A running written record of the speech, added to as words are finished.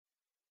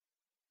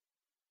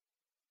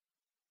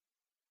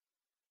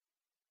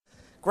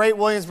great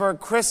Williamsburg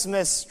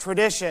Christmas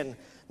tradition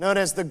known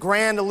as the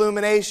Grand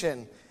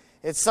Illumination.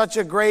 It's such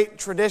a great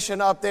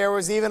tradition up there. It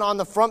was even on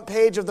the front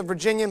page of the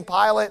Virginian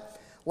Pilot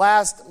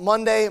last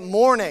Monday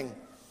morning.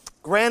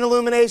 Grand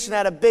Illumination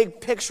had a big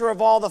picture of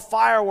all the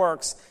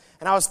fireworks,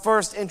 and I was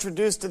first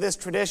introduced to this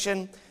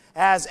tradition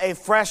as a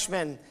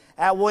freshman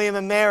at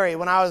William & Mary.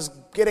 When I was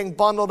getting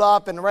bundled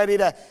up and ready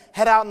to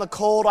head out in the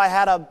cold, I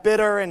had a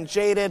bitter and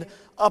jaded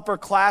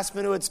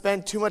upperclassman who had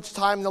spent too much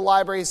time in the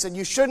library. He said,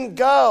 "You shouldn't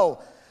go."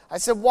 I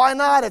said, "Why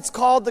not? It's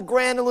called the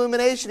Grand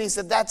Illumination." He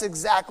said, "That's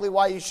exactly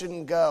why you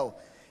shouldn't go.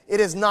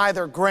 It is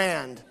neither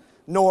grand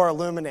nor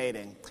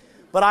illuminating."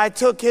 But I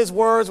took his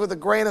words with a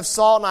grain of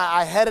salt, and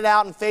I headed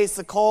out and faced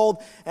the cold,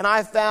 and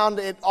I found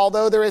it,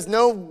 although there is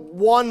no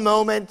one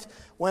moment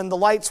when the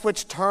light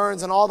switch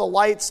turns and all the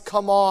lights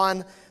come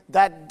on,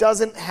 that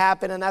doesn't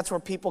happen, and that's where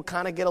people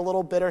kind of get a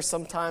little bitter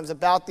sometimes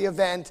about the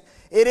event.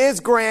 It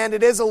is grand,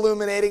 it is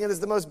illuminating, it is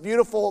the most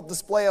beautiful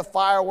display of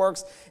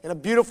fireworks in a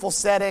beautiful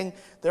setting.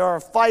 There are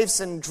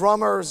fifes and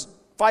drummers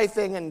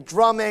fifing and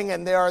drumming,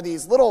 and there are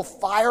these little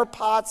fire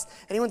pots.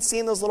 Anyone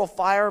seen those little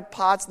fire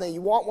pots? And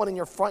you want one in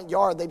your front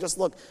yard. They just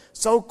look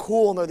so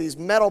cool, and they're these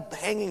metal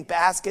hanging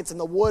baskets, and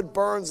the wood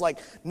burns like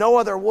no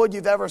other wood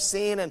you've ever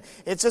seen, and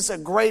it's just a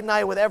great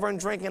night with everyone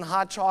drinking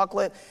hot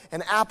chocolate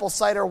and apple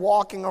cider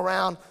walking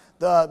around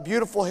the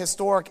beautiful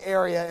historic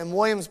area in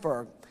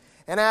Williamsburg.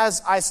 And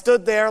as I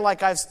stood there,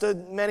 like I've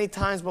stood many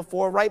times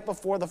before, right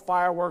before the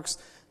fireworks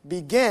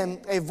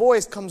begin, a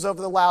voice comes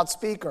over the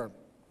loudspeaker,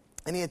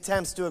 and he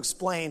attempts to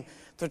explain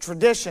the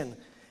tradition.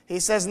 He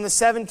says in the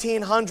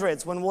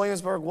 1700s, when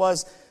Williamsburg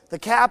was the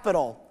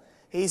capital,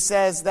 he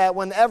says that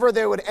whenever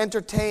they would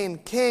entertain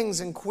kings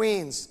and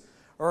queens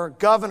or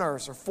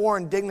governors or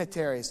foreign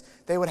dignitaries,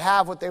 they would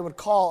have what they would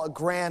call a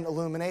grand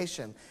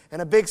illumination,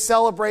 and a big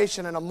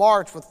celebration and a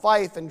march with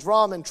fife and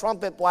drum and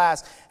trumpet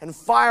blast and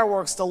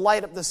fireworks to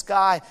light up the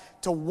sky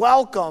to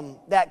welcome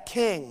that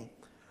king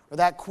or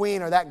that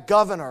queen or that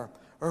governor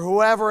or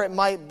whoever it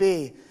might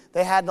be.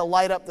 They had to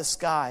light up the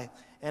sky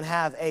and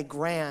have a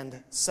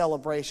grand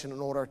celebration in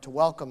order to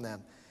welcome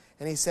them.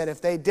 And he said if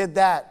they did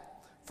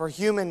that for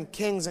human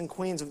kings and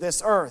queens of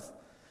this earth,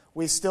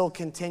 we still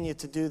continue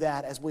to do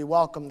that as we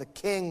welcome the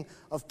King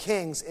of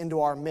Kings into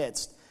our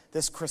midst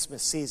this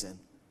Christmas season.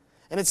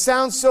 And it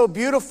sounds so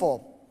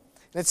beautiful.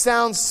 And it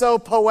sounds so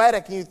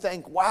poetic. And you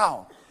think,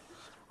 wow,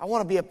 I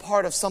want to be a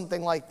part of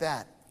something like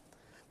that.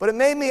 But it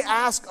made me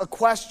ask a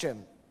question.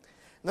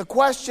 And the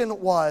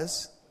question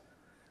was,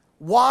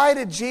 why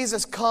did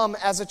Jesus come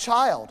as a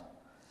child?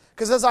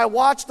 Because as I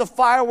watched the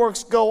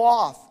fireworks go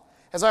off,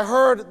 as I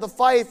heard the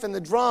fife and the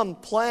drum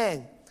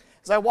playing,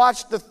 as I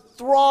watched the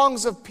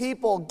throngs of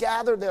people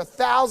gathered there,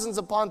 thousands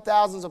upon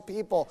thousands of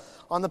people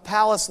on the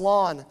palace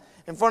lawn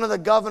in front of the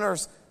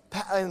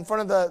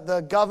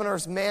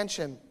governor's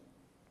mansion,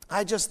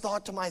 I just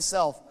thought to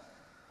myself,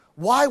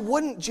 why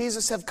wouldn't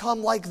Jesus have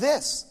come like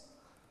this?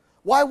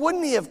 Why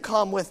wouldn't he have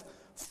come with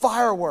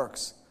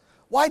fireworks?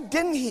 Why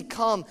didn't he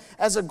come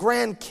as a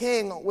grand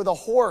king with a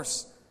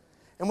horse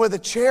and with a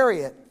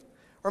chariot?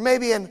 Or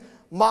maybe in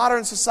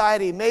modern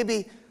society,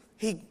 maybe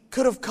he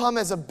could have come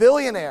as a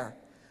billionaire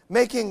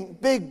making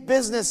big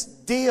business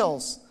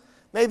deals.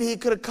 Maybe he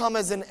could have come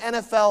as an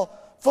NFL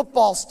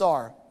football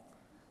star.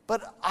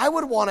 But I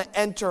would want to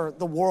enter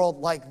the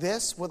world like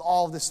this with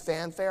all of this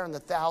fanfare and the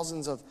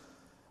thousands of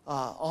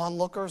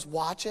onlookers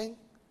watching.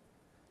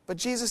 But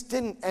Jesus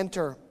didn't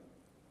enter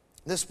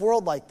this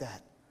world like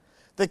that.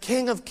 The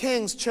King of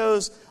Kings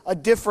chose a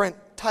different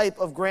type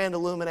of grand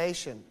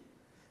illumination.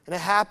 And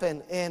it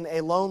happened in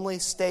a lonely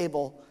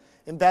stable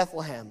in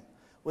Bethlehem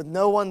with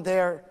no one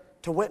there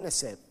to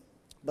witness it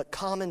but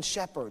common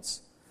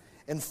shepherds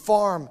and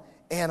farm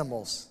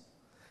animals.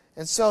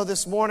 And so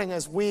this morning,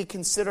 as we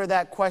consider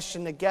that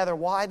question together,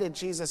 why did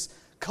Jesus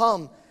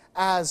come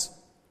as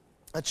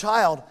a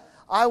child?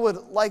 I would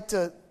like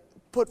to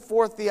put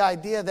forth the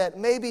idea that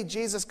maybe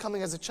Jesus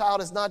coming as a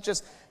child is not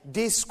just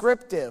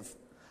descriptive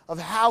of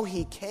how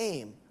he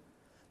came,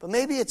 but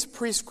maybe it's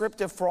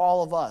prescriptive for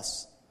all of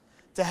us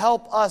to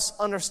help us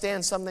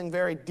understand something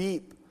very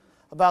deep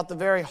about the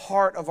very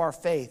heart of our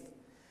faith,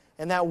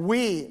 and that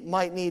we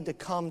might need to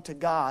come to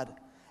God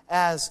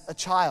as a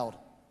child,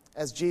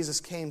 as Jesus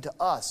came to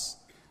us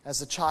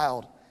as a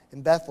child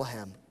in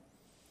Bethlehem.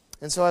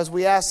 And so as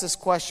we ask this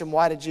question,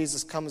 why did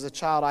Jesus come as a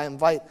child, I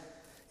invite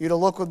you to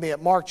look with me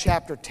at Mark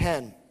chapter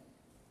 10,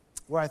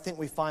 where I think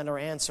we find our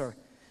answer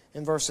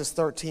in verses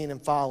 13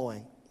 and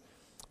following.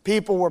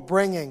 People were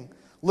bringing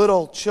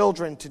little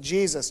children to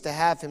Jesus to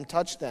have him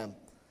touch them,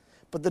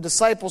 but the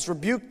disciples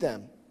rebuked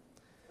them.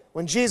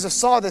 When Jesus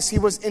saw this, he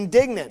was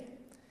indignant.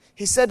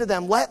 He said to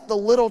them, "Let the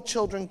little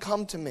children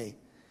come to me,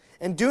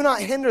 and do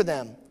not hinder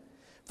them,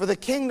 for the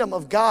kingdom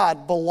of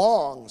God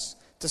belongs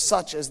to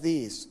such as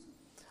these.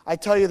 I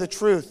tell you the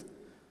truth,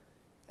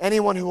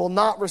 anyone who will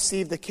not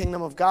receive the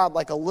kingdom of God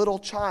like a little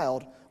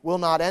child will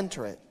not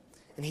enter it."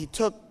 And he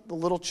took the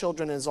little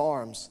children in his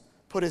arms,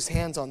 put his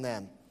hands on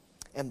them,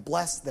 and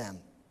blessed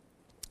them.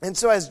 And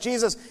so as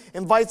Jesus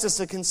invites us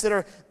to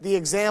consider the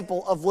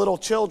example of little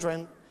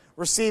children,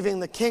 receiving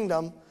the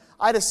kingdom,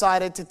 I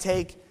decided to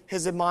take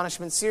his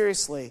admonishment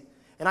seriously.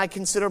 And I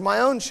considered my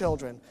own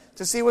children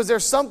to see, was there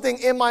something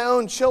in my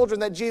own children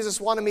that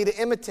Jesus wanted me to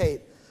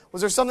imitate?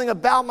 Was there something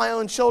about my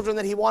own children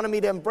that he wanted me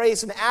to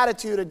embrace, an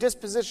attitude, a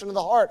disposition of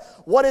the heart?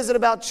 What is it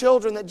about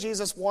children that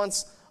Jesus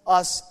wants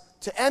us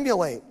to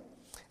emulate?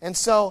 And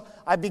so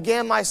I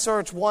began my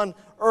search one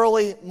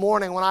early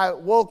morning when I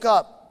woke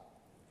up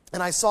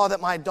and I saw that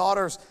my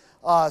daughter's,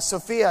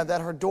 Sophia,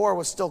 that her door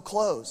was still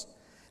closed.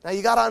 Now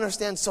you got to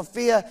understand,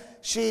 Sophia,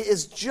 she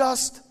is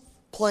just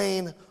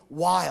plain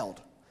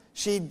wild.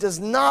 She does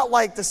not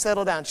like to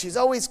settle down. She's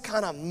always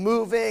kind of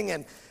moving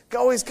and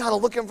always kind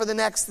of looking for the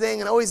next thing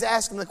and always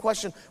asking the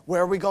question,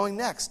 where are we going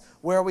next?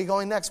 Where are we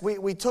going next?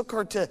 We took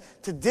her to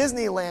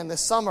Disneyland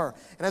this summer,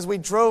 and as we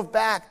drove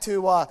back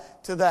to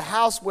the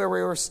house where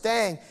we were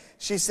staying,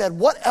 she said,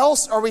 what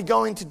else are we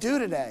going to do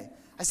today?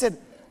 I said,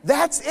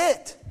 that's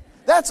it.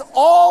 That's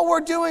all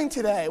we're doing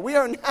today. We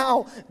are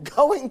now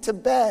going to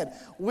bed.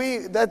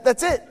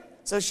 That's it.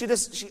 So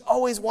she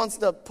always wants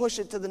to push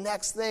it to the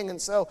next thing. And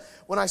so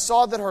when I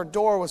saw that her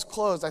door was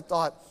closed, I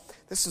thought,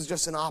 this is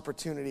just an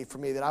opportunity for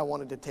me that I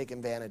wanted to take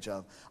advantage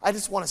of. I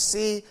just want to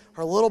see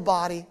her little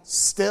body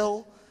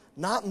still,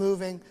 not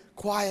moving,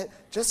 quiet,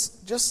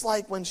 just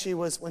like when she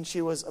was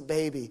a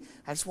baby.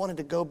 I just wanted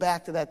to go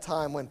back to that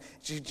time when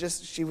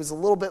she was a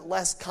little bit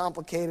less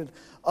complicated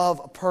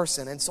of a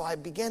person. And so I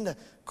began to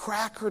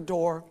crack her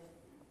door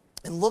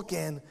and look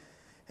in,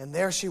 and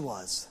there she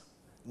was,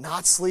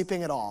 not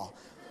sleeping at all,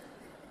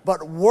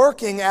 but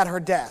working at her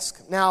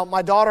desk. Now,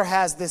 my daughter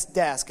has this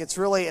desk. It's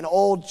really an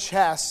old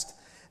chest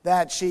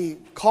that she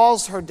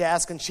calls her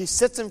desk, and she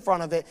sits in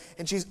front of it,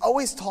 and she's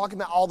always talking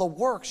about all the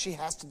work she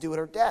has to do at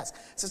her desk. I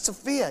said,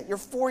 Sophia, you're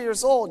 4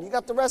 years old. You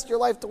got the rest of your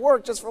life to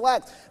work. Just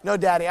relax. No,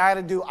 Daddy, I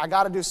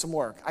got to do some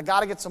work. I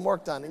got to get some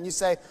work done. And you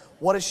say,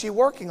 what is she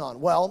working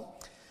on? Well,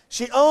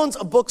 she owns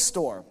a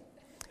bookstore.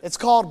 It's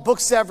called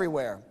Books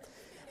Everywhere,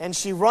 and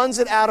she runs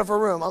it out of her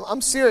room.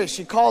 I'm serious.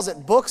 She calls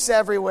it Books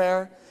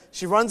Everywhere.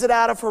 She runs it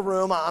out of her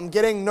room. I'm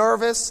getting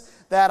nervous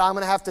that I'm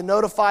going to have to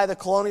notify the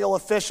colonial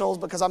officials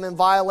because I'm in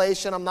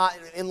violation. I'm not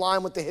in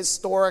line with the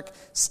historic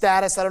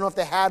status. I don't know if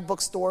they had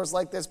bookstores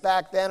like this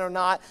back then or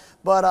not.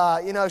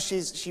 But,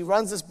 she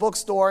runs this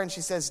bookstore, and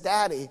she says,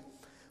 Daddy,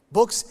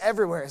 Books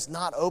Everywhere is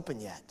not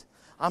open yet.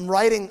 I'm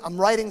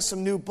writing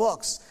some new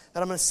books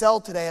that I'm going to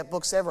sell today at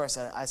Books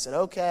Everywhere. I said,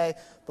 okay,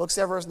 Books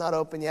Everywhere is not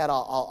open yet.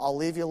 I'll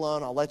leave you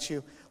alone. I'll let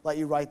you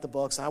write the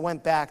books. And I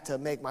went back to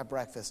make my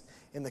breakfast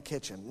in the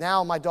kitchen.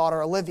 Now my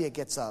daughter Olivia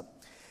gets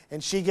up,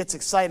 and she gets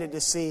excited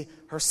to see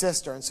her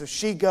sister. And so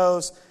she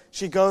goes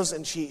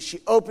and she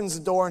opens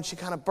the door, and she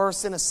kind of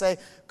bursts in and say,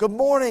 good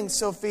morning,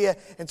 Sophia.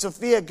 And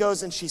Sophia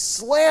goes and she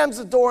slams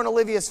the door in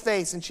Olivia's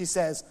face, and she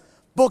says,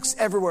 Books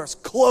Everywhere is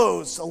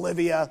closed,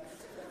 Olivia.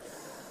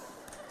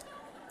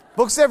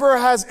 Books Everywhere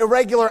has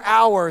irregular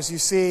hours, you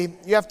see.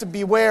 You have to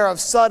beware of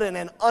sudden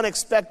and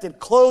unexpected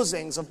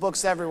closings of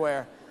Books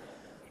Everywhere.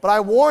 But I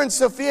warned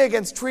Sophia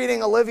against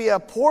treating Olivia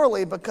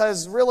poorly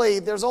because really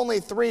there's only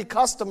 3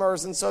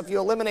 customers, and so if you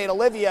eliminate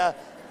Olivia,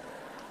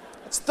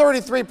 it's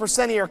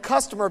 33% of your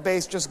customer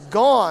base just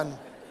gone.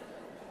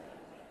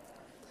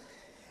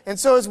 And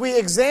so as we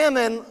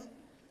examine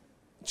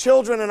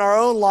children in our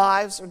own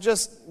lives or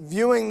just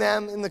viewing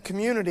them in the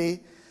community,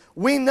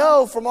 we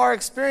know from our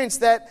experience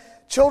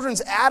that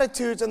children's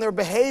attitudes and their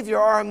behavior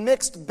are a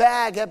mixed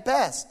bag at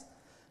best.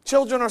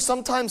 Children are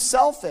sometimes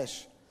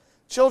selfish.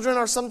 Children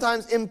are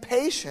sometimes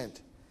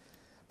impatient.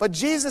 But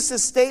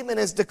Jesus' statement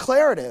is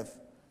declarative.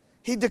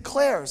 He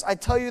declares, I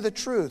tell you the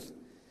truth,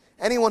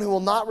 anyone who will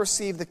not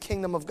receive the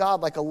kingdom of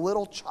God like a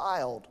little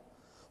child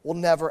will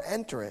never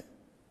enter it.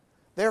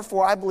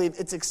 Therefore, I believe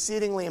it's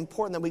exceedingly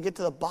important that we get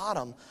to the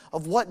bottom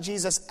of what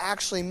Jesus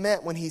actually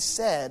meant when he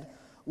said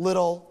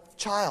little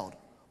child.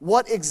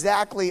 What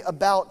exactly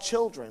about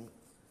children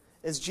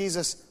is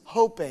Jesus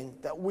hoping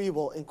that we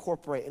will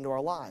incorporate into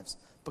our lives?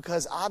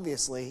 Because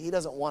obviously, he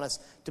doesn't want us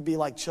to be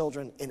like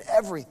children in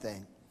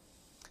everything.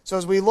 So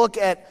as we look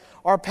at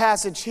our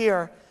passage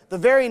here, the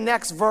very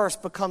next verse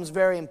becomes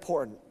very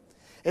important.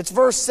 It's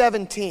verse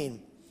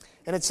 17,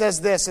 and it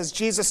says this, as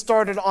Jesus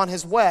started on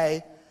his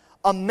way,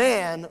 a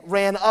man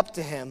ran up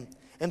to him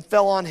and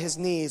fell on his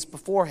knees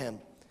before him.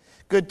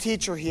 Good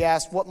teacher, he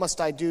asked, what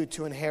must I do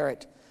to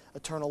inherit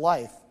eternal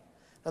life?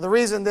 Now the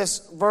reason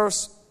this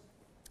verse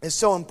is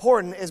so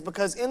important is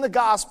because in the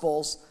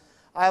Gospels,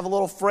 I have a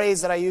little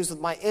phrase that I use with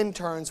my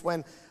interns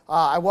when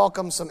I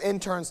welcome some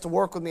interns to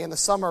work with me in the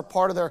summer.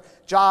 Part of their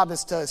job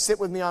is to sit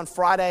with me on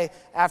Friday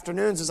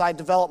afternoons as I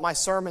develop my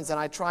sermons, and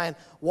I try and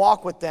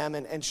walk with them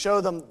and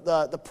show them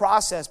the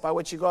process by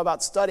which you go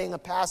about studying a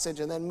passage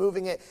and then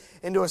moving it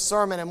into a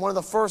sermon. And one of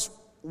the first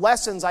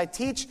lessons I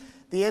teach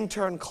the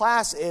intern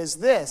class is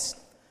this: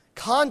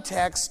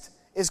 context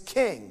is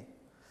king.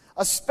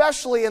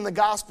 Especially in the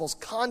Gospels,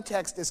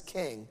 context is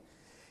king.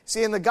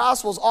 See, in the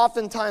Gospels,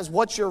 oftentimes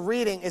what you're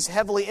reading is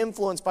heavily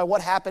influenced by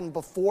what happened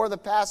before the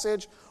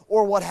passage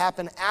or what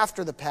happened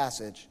after the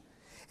passage.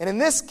 And in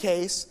this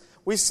case,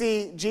 we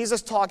see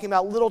Jesus talking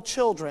about little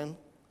children,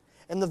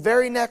 In the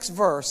very next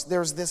verse,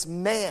 there's this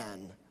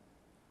man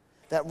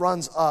that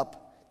runs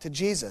up to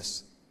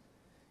Jesus.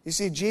 You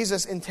see,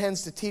 Jesus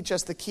intends to teach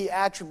us the key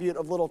attribute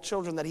of little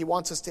children that he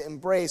wants us to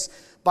embrace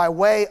by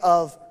way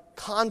of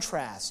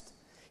contrast.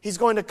 He's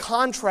going to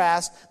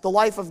contrast the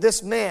life of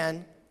this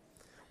man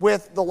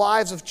with the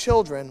lives of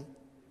children,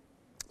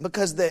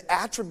 because the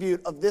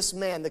attribute of this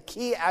man, the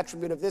key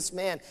attribute of this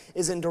man,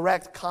 is in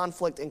direct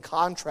conflict and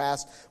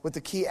contrast with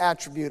the key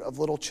attribute of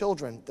little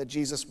children that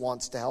Jesus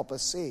wants to help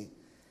us see.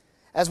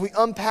 As we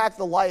unpack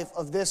the life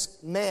of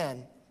this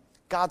man,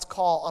 God's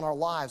call on our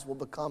lives will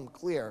become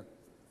clear.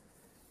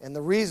 And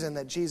the reason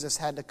that Jesus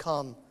had to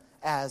come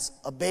as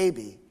a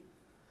baby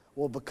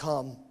will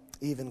become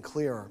even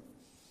clearer.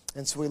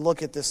 And so we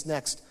look at this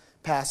next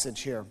passage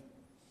here.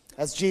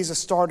 As Jesus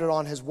started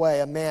on his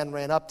way, a man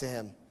ran up to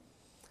him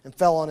and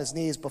fell on his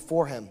knees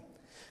before him.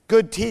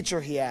 "Good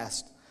teacher," he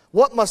asked,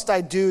 "what must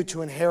I do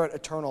to inherit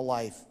eternal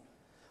life?"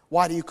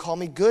 "Why do you call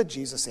me good?"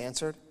 Jesus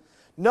answered.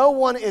 "No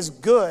one is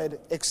good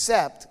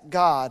except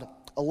God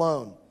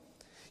alone.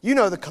 You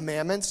know the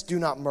commandments: do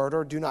not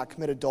murder, do not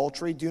commit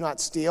adultery, do not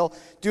steal,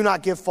 do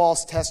not give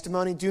false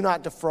testimony, do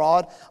not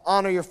defraud,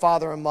 honor your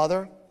father and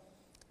mother."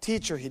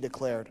 "Teacher," he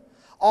declared,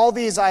 "all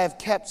these I have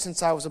kept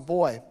since I was a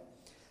boy."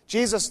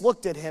 Jesus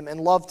looked at him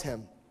and loved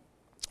him.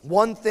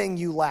 "One thing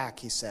you lack,"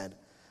 he said.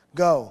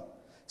 "Go,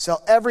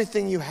 sell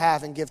everything you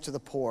have and give to the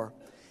poor,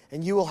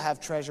 and you will have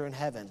treasure in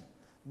heaven.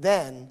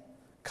 Then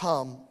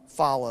come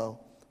follow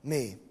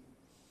me."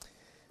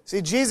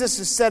 See, Jesus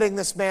is setting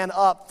this man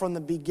up from the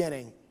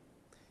beginning.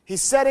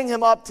 He's setting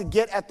him up to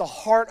get at the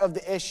heart of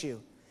the issue.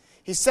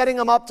 He's setting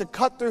him up to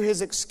cut through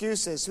his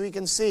excuses so he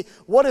can see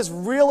what is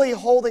really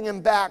holding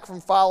him back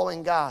from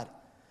following God.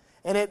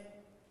 And it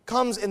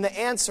comes in the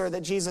answer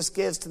that Jesus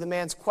gives to the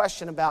man's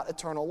question about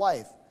eternal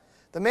life.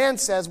 The man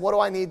says, "What do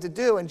I need to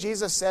do?" And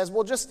Jesus says,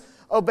 "Well, just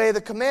obey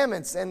the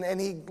commandments." And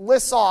he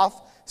lists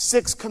off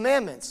 6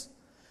 commandments.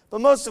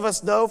 But most of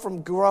us know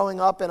from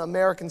growing up in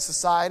American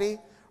society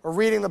or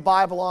reading the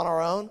Bible on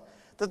our own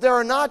that there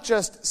are not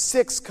just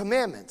 6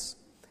 commandments.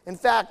 In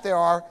fact, there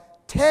are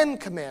 10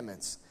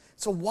 commandments.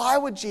 So why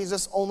would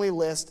Jesus only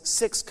list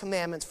 6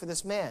 commandments for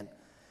this man?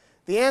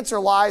 The answer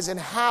lies in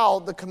how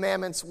the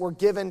commandments were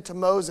given to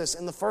Moses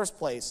in the first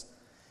place.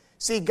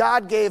 See,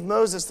 God gave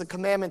Moses the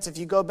commandments. If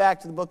you go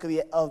back to the book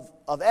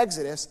of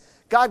Exodus,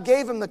 God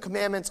gave him the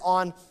commandments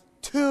on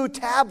 2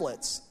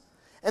 tablets.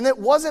 And it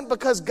wasn't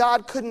because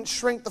God couldn't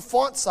shrink the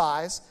font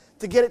size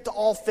to get it to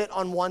all fit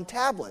on 1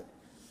 tablet.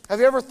 Have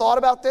you ever thought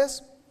about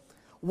this?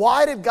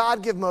 Why did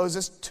God give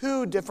Moses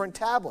 2 different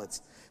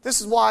tablets?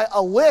 This is why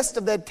a list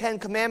of the 10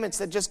 commandments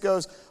that just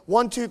goes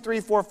 1, 2, 3,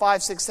 4,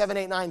 5, 6, 7,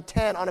 8, 9,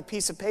 10 on a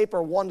piece of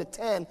paper, 1 to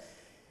 10,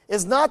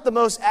 is not the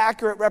most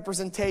accurate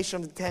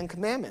representation of the 10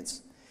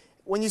 commandments.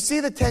 When you see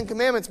the 10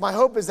 commandments, my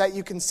hope is that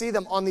you can see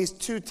them on these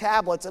 2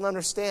 tablets and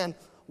understand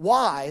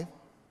why,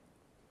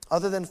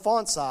 other than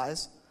font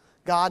size,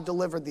 God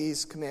delivered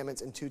these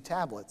commandments in 2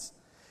 tablets.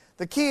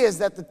 The key is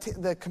that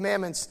the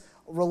commandments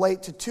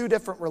relate to 2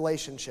 different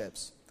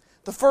relationships.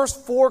 The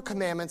first 4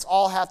 commandments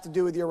all have to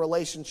do with your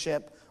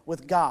relationship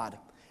with God.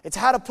 It's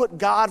how to put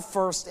God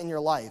first in your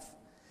life.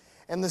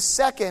 And the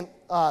second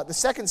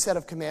set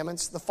of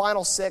commandments, the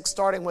final 6,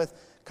 starting with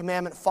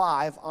Commandment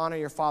 5, honor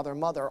your father and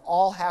mother,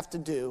 all have to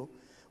do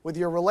with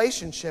your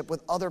relationship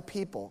with other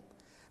people.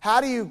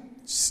 How do you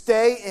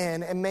stay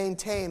in and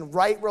maintain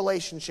right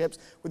relationships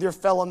with your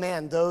fellow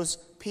man, those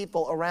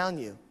people around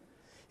you?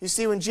 You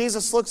see, when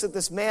Jesus looks at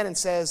this man and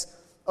says,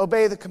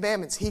 obey the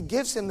commandments, he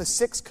gives him the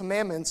 6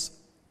 commandments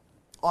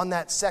on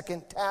that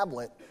second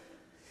tablet.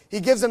 He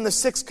gives him the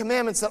 6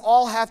 commandments that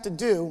all have to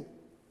do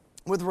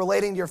with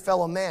relating to your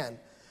fellow man.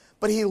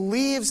 But he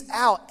leaves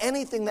out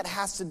anything that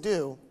has to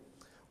do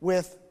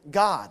with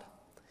God.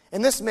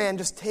 And this man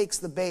just takes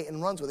the bait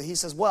and runs with it. He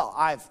says, well,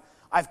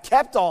 I've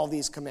kept all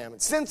these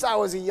commandments. Since I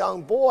was a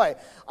young boy,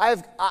 I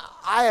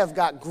have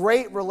got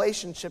great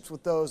relationships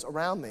with those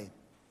around me.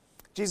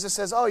 Jesus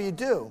says, oh, you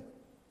do?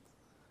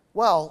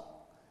 Well,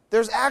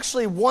 there's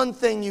actually one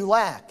thing you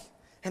lack.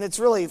 And it's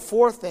really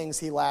 4 things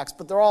he lacks,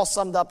 but they're all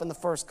summed up in the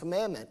first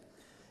commandment.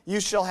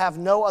 You shall have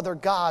no other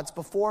gods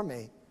before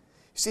me.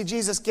 You see,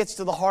 Jesus gets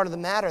to the heart of the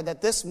matter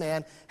that this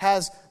man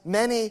has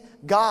many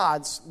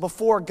gods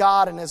before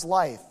God in his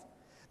life.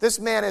 This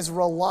man is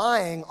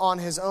relying on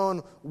his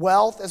own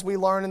wealth, as we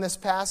learn in this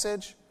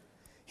passage.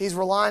 He's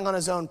relying on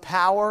his own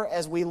power,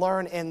 as we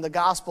learn in the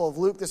Gospel of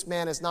Luke. This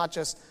man is not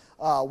just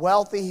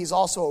wealthy, he's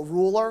also a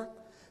ruler.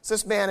 So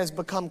this man has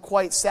become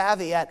quite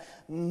savvy at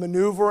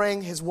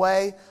maneuvering his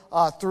way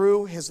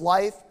through his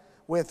life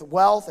with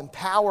wealth and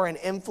power and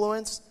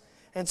influence.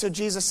 And so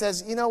Jesus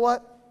says, you know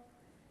what?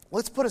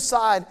 Let's put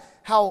aside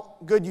how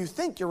good you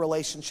think your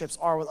relationships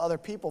are with other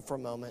people for a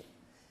moment.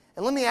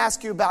 And let me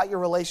ask you about your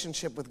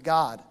relationship with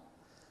God.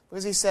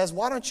 Because he says,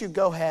 why don't you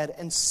go ahead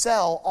and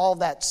sell all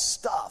that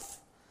stuff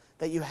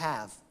that you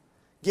have?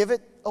 Give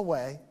it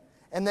away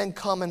and then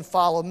come and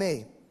follow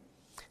me.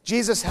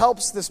 Jesus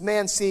helps this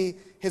man see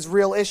his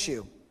real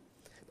issue.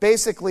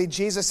 Basically,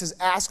 Jesus is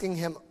asking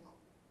him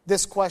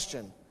this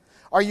question.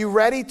 Are you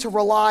ready to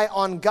rely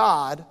on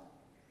God,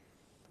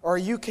 or are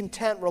you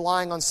content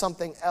relying on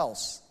something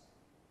else?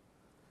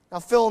 Now,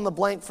 fill in the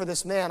blank for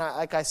this man.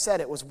 Like I said,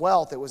 it was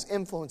wealth, it was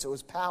influence, it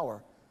was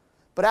power.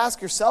 But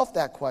ask yourself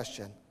that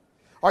question.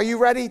 Are you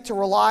ready to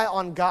rely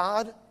on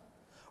God?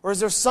 Or is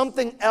there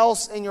something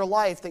else in your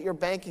life that you're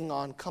banking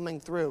on coming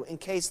through in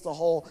case the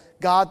whole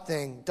God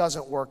thing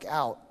doesn't work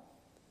out?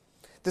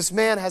 This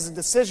man has a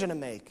decision to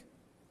make.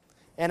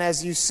 And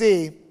as you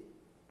see,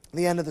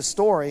 the end of the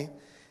story,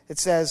 it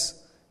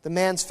says, the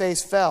man's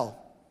face fell.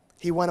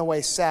 He went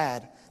away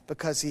sad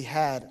because he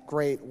had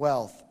great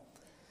wealth.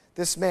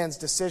 This man's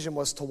decision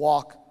was to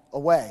walk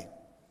away.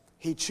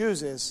 He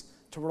chooses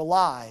to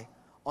rely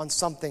on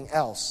something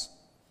else.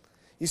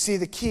 You see,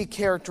 the key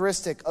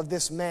characteristic of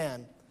this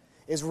man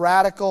is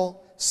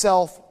radical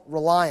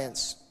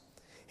self-reliance.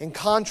 In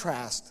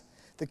contrast,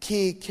 the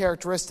key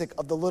characteristic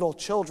of the little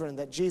children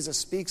that Jesus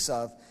speaks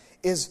of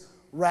is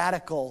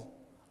radical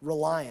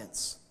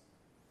reliance.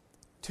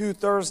 2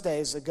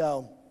 Thursdays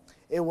ago,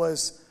 it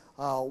was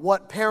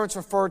what parents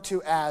refer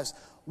to as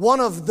one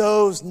of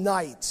those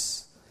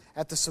nights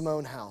at the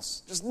Simone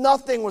house. Just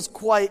nothing was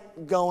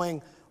quite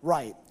going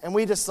right. And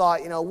we just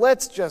thought,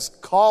 let's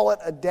just call it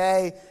a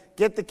day,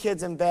 get the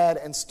kids in bed,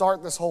 and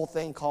start this whole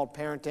thing called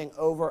parenting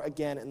over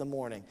again in the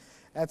morning.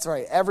 That's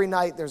right. Every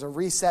night there's a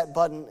reset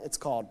button. It's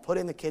called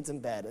putting the kids in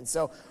bed. And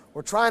so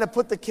we're trying to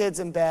put the kids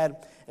in bed,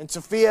 and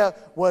Sophia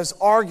was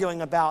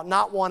arguing about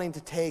not wanting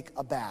to take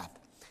a bath.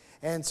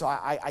 And so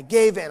I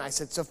gave in. I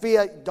said,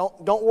 Sophia,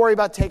 don't worry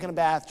about taking a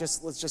bath.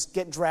 Let's just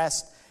get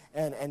dressed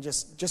and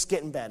just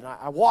get in bed. And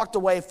I walked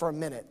away for a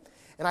minute.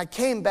 And I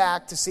came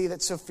back to see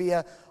that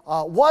Sophia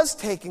was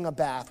taking a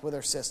bath with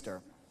her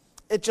sister.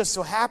 It just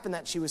so happened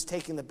that she was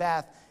taking the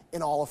bath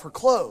in all of her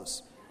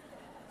clothes.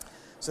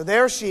 So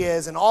there she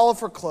is in all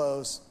of her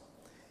clothes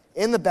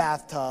in the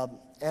bathtub,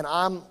 and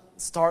I'm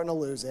starting to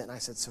lose it. And I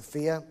said,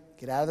 Sophia,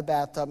 get out of the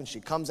bathtub. And she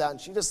comes out, and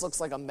she just looks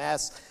like a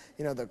mess.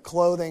 The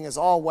clothing is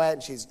all wet,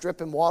 and she's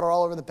dripping water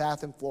all over the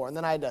bathroom floor. And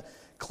then I had to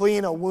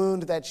clean a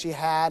wound that she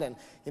had, and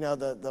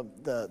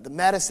the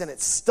medicine,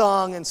 it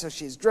stung, and so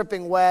she's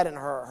dripping wet, and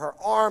her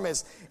arm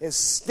is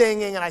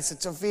stinging. And I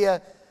said, Sophia,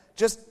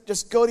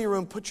 just go to your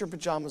room, put your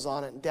pajamas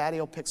on it, and Daddy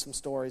will pick some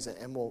stories,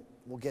 and we'll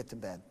get to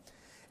bed.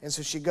 And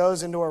so she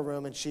goes into her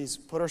room, and she's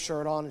put her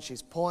shirt on, and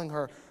she's pulling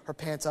her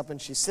pants up, and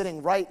she's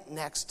sitting right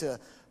next to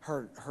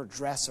her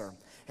dresser.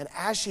 And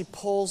as she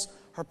pulls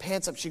her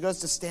pants up, she goes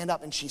to stand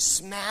up, and she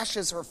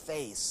smashes her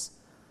face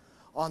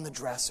on the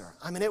dresser.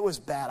 It was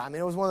bad.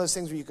 It was one of those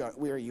things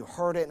where you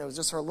heard it, and it was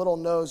just her little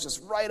nose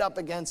just right up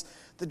against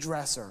the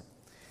dresser.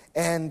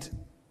 And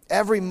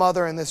every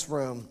mother in this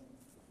room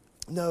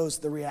knows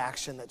the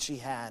reaction that she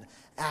had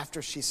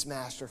after she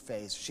smashed her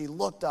face. She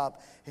looked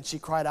up, and she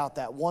cried out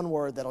that one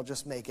word that'll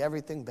just make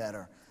everything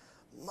better.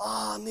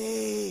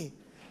 Mommy!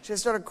 She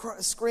started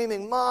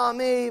screaming,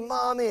 Mommy,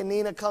 Mommy! And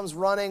Nina comes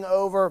running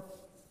over,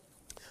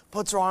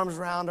 puts her arms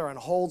around her and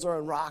holds her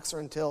and rocks her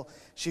until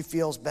she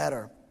feels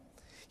better.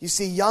 You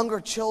see,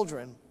 younger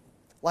children,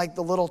 like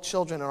the little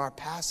children in our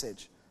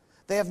passage,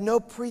 they have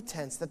no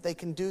pretense that they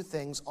can do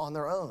things on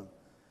their own.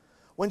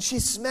 When she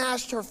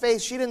smashed her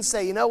face, she didn't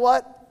say, you know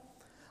what?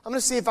 I'm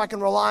going to see if I can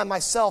rely on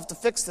myself to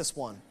fix this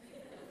one.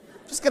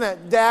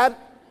 Dad,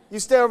 you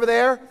stay over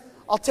there.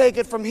 I'll take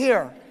it from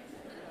here.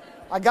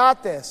 I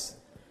got this.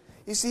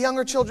 You see,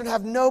 younger children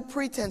have no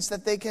pretense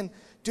that they can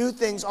do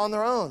things on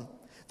their own.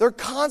 They're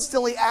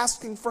constantly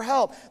asking for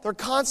help. They're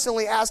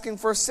constantly asking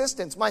for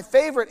assistance. My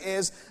favorite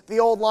is the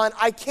old line,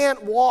 I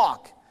can't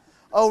walk.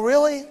 Oh,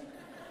 really?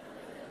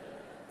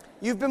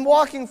 You've been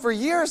walking for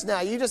years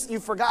now. You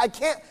forgot.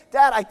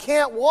 Dad, I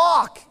can't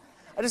walk.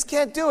 I just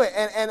can't do it.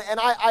 And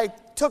I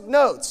took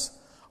notes.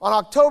 On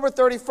October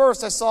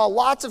 31st, I saw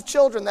lots of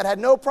children that had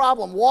no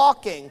problem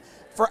walking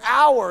for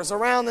hours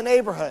around the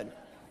neighborhood.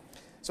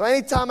 So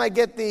anytime I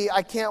get the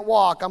I can't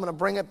walk, I'm going to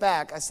bring it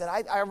back. I said,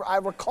 I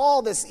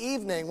recall this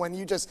evening when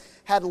you just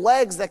had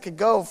legs that could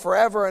go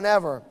forever and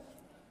ever.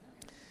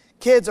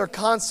 Kids are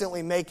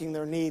constantly making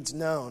their needs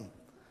known.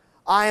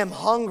 I am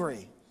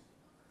hungry.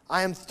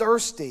 I am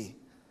thirsty.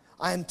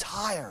 I am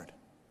tired.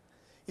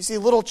 You see,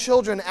 little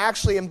children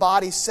actually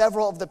embody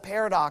several of the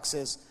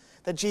paradoxes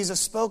that Jesus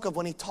spoke of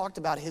when he talked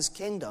about his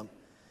kingdom.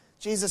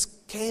 Jesus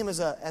came as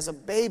a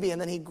baby,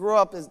 and then he grew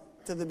up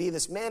to be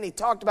this man. He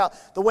talked about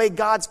the way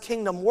God's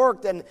kingdom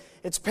worked, and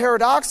it's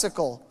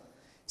paradoxical.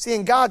 See,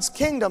 in God's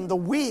kingdom, the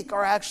weak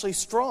are actually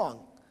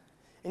strong.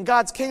 In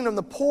God's kingdom,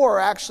 the poor are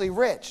actually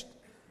rich.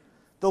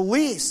 The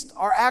least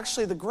are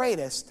actually the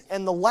greatest,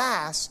 and the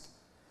last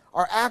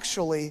are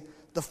actually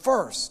the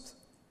first.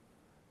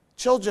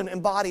 Children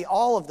embody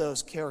all of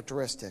those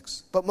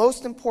characteristics. But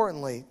most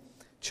importantly,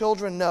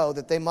 children know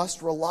that they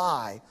must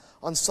rely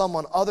on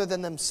someone other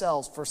than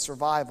themselves for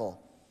survival.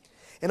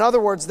 In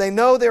other words, they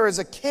know there is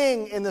a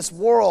king in this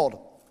world,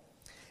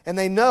 and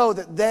they know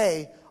that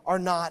they are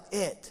not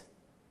it.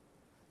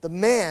 The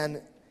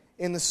man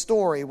in the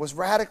story was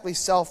radically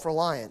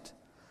self-reliant.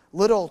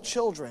 Little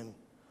children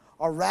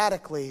are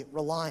radically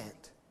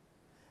reliant.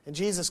 And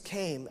Jesus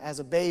came as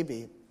a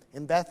baby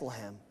in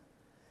Bethlehem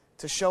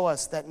to show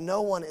us that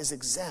no one is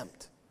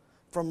exempt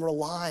from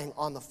relying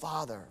on the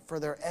Father for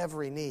their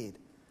every need.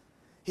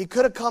 He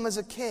could have come as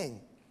a king.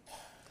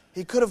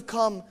 He could have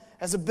come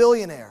as a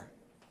billionaire.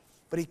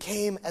 But he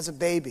came as a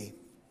baby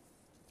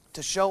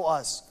to show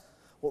us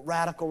what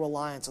radical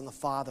reliance on the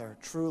Father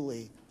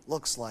truly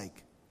looks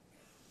like.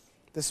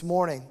 This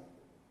morning,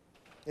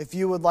 if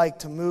you would like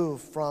to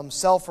move from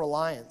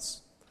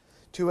self-reliance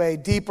to a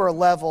deeper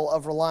level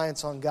of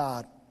reliance on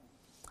God,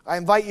 I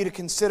invite you to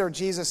consider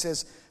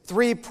Jesus'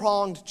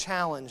 three-pronged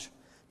challenge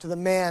to the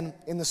man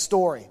in the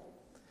story.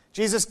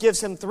 Jesus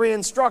gives him three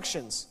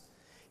instructions.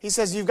 He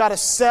says, you've got to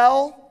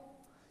sell,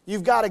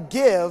 you've got to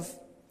give,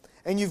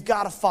 and you've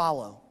got to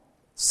follow.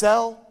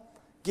 Sell,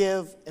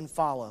 give, and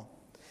follow.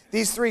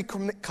 These three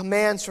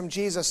commands from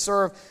Jesus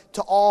serve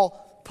to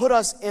all put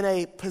us in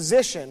a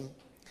position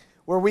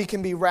where we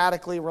can be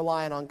radically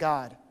reliant on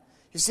God.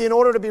 You see, in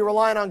order to be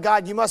reliant on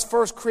God, you must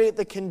first create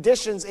the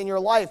conditions in your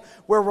life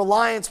where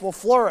reliance will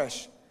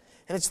flourish.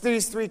 And it's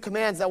these three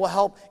commands that will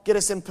help get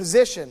us in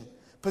position.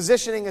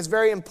 Positioning is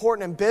very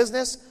important in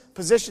business.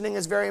 Positioning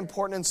is very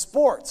important in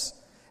sports.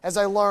 As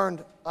I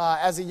learned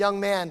as a young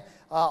man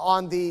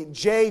on the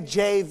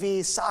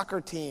JJV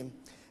soccer team.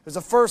 It was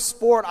the first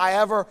sport I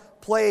ever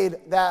played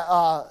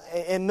that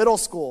in middle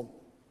school.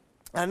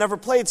 And I never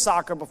played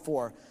soccer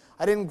before.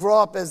 I didn't grow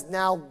up as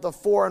now the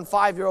 4- and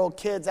 5-year-old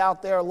kids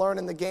out there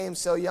learning the game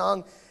so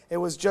young. It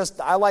was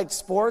just, I liked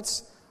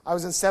sports. I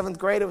was in 7th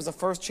grade. It was the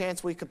first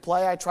chance we could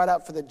play. I tried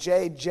out for the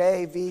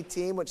JJV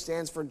team, which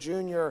stands for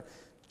Junior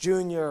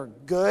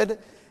Good.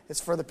 It's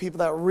for the people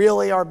that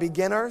really are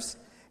beginners.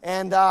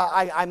 And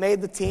I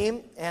made the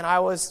team, and I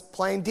was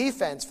playing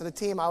defense for the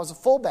team. I was a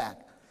fullback.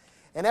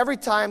 And every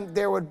time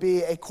there would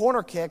be a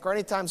corner kick, or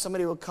anytime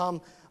somebody would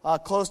come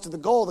close to the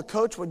goal, the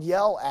coach would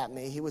yell at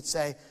me. He would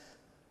say,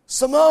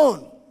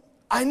 Simone,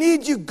 I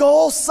need you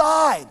goal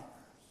side.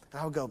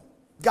 And I would go,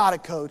 got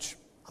it, coach.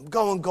 I'm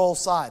going goal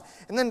side.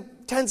 And then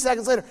 10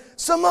 seconds later,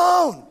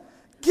 Simone,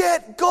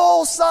 get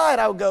goal side.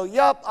 I would go,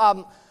 yup,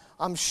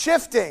 I'm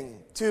shifting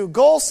to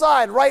goal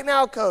side right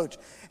now, coach.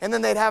 And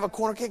then they'd have a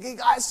corner kick.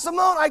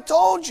 Simone, I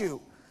told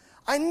you,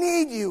 I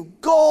need you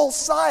goal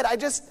side. I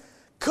just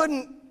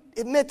couldn't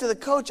admit to the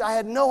coach I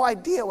had no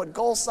idea what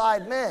goal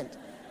side meant.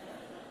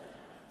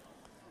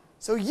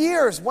 So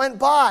years went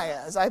by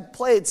as I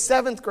played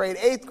 7th grade,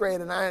 8th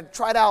grade, and I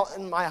tried out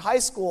in my high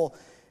school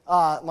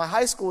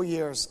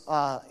years.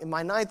 In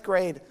my 9th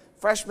grade,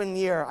 freshman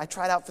year, I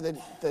tried out for the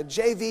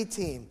JV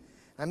team.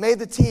 I made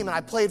the team, and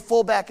I played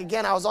fullback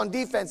again. I was on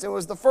defense. It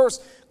was the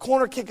first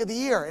corner kick of the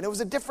year, and it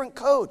was a different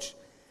coach.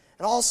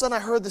 And all of a sudden, I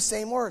heard the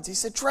same words. He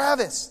said,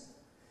 Travis,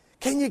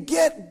 can you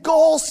get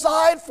goal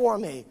side for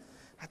me?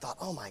 I thought,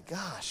 oh my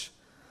gosh,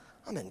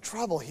 I'm in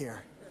trouble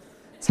here.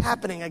 It's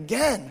happening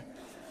again.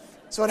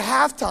 So at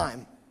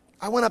halftime,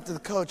 I went up to the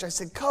coach. I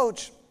said,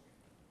 Coach,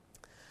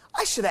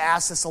 I should have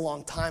asked this a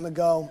long time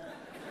ago.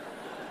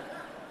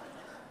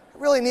 I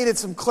really needed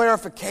some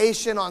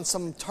clarification on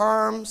some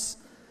terms.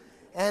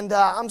 And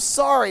I'm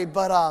sorry,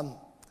 but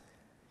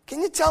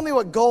can you tell me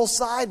what goal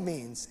side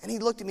means? And he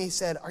looked at me and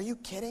said, are you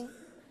kidding?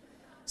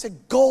 He said,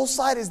 goal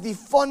side is the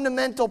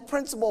fundamental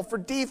principle for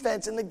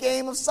defense in the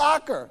game of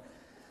soccer.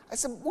 I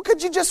said, well,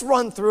 could you just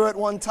run through it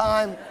one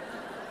time?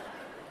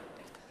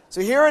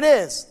 So here it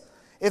is.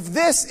 If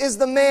this is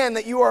the man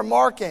that you are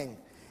marking,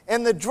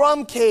 and the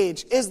drum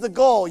cage is the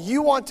goal,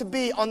 you want to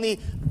be on the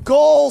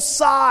goal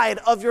side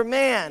of your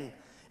man.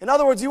 In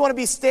other words, you want to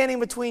be standing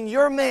between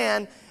your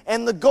man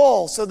and the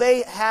goal, so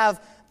they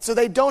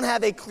don't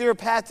have a clear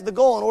path to the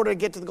goal. In order to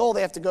get to the goal,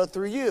 they have to go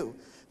through you.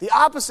 The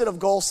opposite of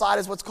goal side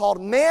is what's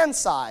called man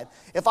side.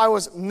 If I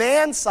was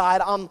man side,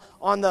 I'm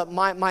on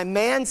my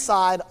man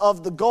side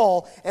of the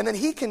goal, and then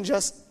he can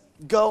just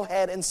go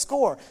ahead and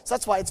score. So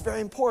that's why it's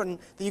very important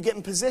that you get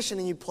in position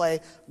and you play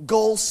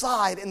goal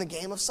side in the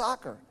game of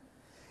soccer.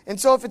 And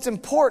so if it's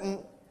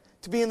important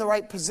to be in the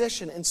right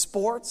position in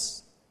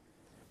sports,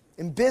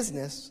 in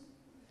business,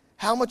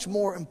 how much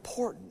more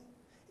important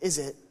is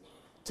it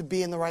to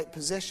be in the right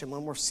position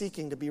when we're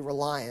seeking to be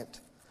reliant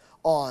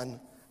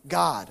on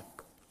God?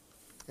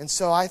 And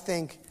so I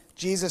think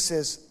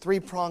Jesus'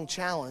 three-pronged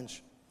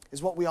challenge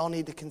is what we all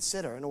need to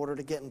consider in order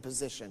to get in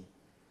position.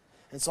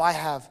 And so I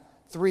have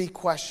 3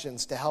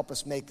 questions to help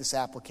us make this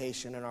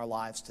application in our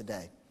lives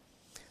today.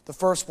 The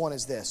first one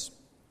is this.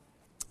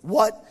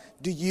 What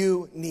do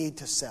you need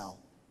to sell?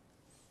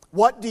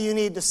 What do you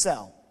need to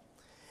sell?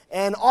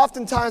 And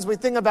oftentimes we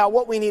think about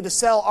what we need to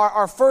sell.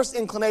 Our first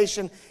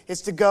inclination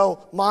is to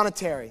go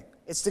monetary.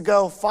 It's to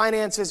go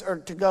finances or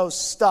to go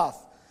stuff.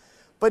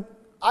 But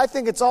I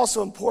think it's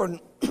also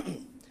important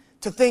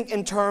to think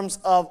in terms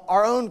of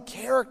our own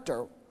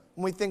character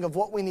when we think of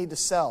what we need to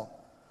sell.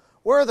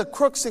 Where are the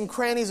crooks and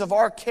crannies of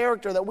our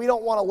character that we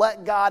don't want to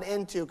let God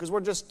into because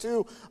we're just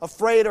too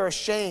afraid or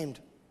ashamed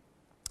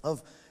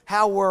of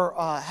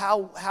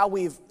how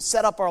we've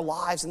set up our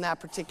lives in that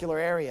particular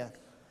area?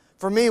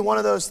 For me, one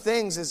of those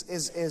things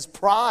is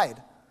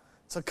pride.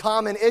 It's a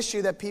common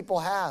issue that people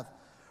have,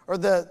 or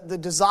the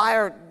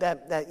desire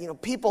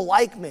that people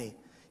like me.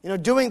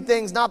 Doing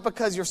things not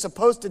because you're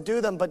supposed to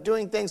do them, but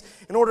doing things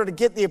in order to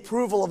get the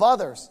approval of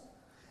others.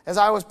 As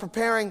I was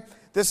preparing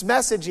this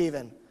message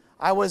even,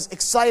 I was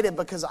excited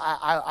because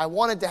I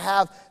wanted to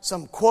have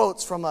some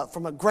quotes from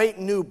a great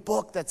new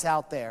book that's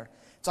out there.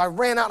 So I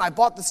ran out and I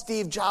bought the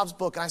Steve Jobs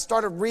book and I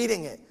started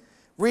reading it.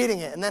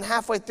 And then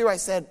halfway through I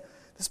said,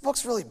 this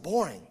book's really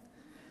boring.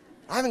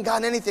 I haven't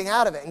gotten anything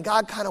out of it. And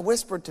God kind of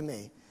whispered to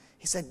me.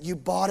 He said, you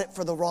bought it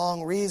for the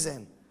wrong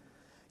reason.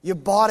 You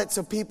bought it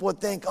so people would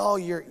think, oh,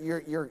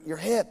 you're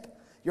hip.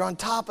 You're on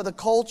top of the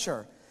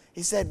culture.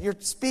 He said, you're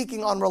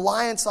speaking on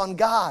reliance on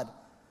God.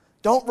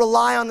 Don't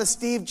rely on the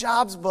Steve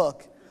Jobs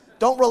book.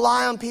 Don't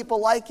rely on people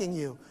liking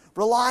you.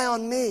 Rely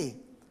on me.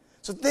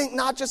 So think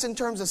not just in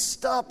terms of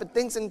stuff, but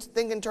think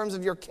in terms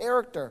of your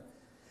character.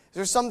 Is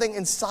there something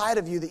inside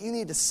of you that you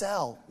need to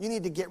sell, you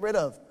need to get rid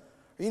of,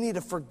 or you need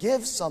to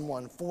forgive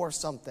someone for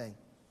something?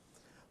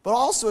 But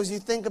also as you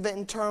think of it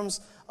in terms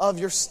of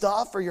your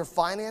stuff or your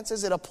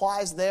finances, it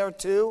applies there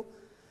too.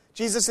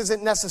 Jesus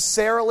isn't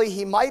necessarily,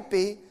 he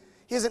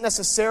isn't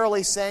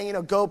necessarily saying,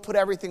 go put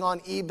everything on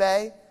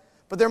eBay.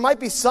 But there might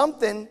be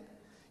something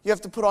you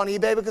have to put on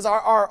eBay because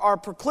our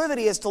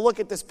proclivity is to look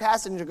at this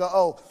passage and go,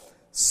 oh,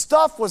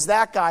 stuff was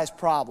that guy's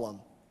problem.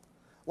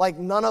 Like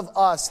none of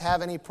us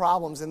have any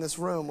problems in this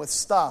room with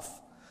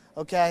stuff,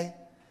 okay?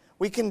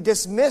 We can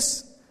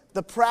dismiss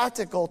the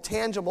practical,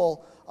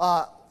 tangible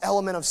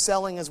element of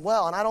selling as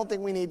well. And I don't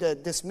think we need to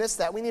dismiss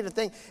that. We need to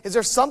think, is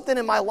there something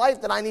in my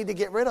life that I need to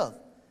get rid of?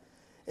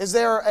 Is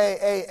there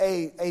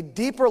a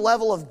deeper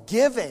level of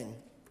giving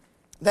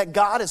that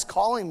God is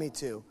calling me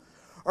to?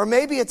 Or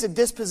maybe it's a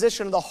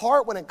disposition of the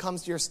heart when it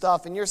comes to your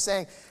stuff and you're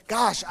saying,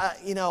 gosh,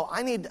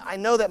 I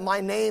know that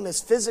my name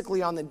is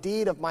physically on the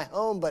deed of my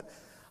home, but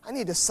I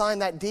need to sign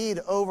that deed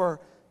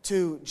over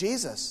to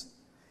Jesus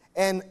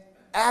and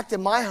act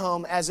in my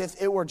home as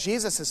if it were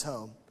Jesus'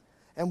 home.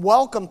 And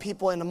welcome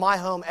people into my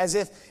home as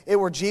if it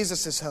were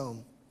Jesus'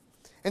 home.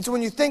 And so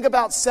when you think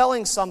about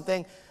selling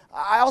something,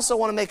 I also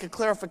want to make a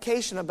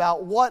clarification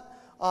about what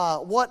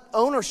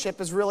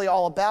ownership is really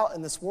all about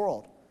in this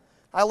world.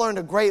 I learned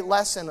a great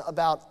lesson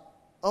about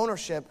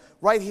ownership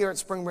right here at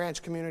Spring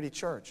Branch Community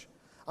Church.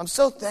 I'm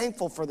so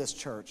thankful for this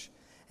church.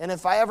 And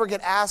if I ever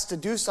get asked to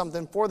do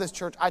something for this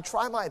church, I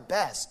try my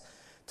best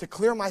to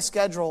clear my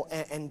schedule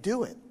and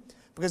do it.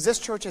 Because this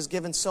church has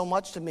given so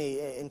much to me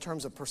in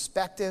terms of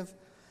perspective,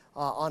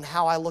 on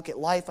how I look at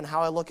life and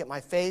how I look at my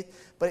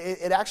faith. But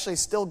it actually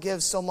still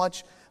gives so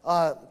much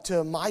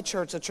to my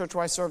church, the church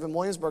where I serve in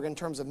Williamsburg, in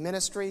terms of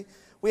ministry.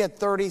 We had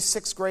 30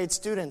 sixth grade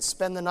students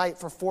spend the night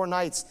for 4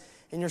 nights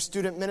in your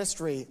student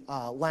ministry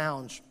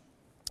lounge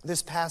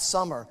this past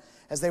summer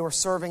as they were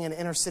serving in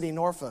inner city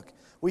Norfolk.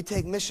 We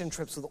take mission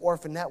trips with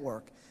Orphan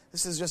Network.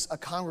 This is just a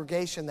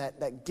congregation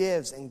that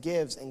gives and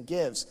gives and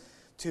gives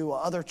to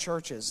other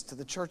churches, to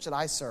the church that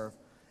I serve.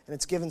 And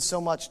it's given so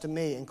much to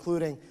me,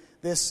 including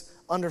this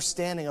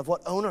understanding of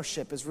what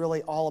ownership is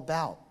really all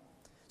about.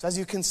 So as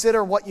you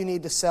consider what you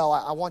need to sell,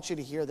 I want you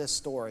to hear this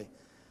story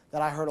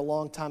that I heard a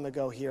long time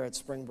ago here at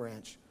Spring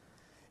Branch.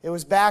 It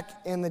was back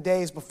in the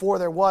days before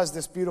there was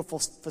this beautiful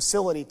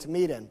facility to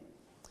meet in.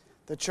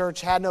 The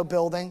church had no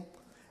building.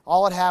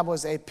 All it had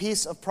was a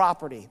piece of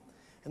property,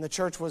 and the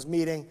church was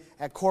meeting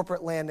at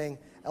Corporate Landing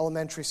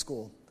Elementary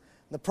School.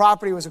 The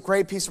property was a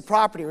great piece of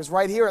property. It was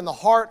right here in the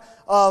heart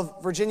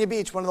of Virginia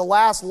Beach, one of the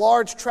last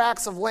large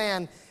tracts of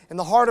land in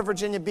the heart of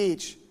Virginia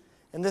Beach,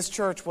 and this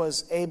church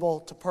was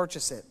able to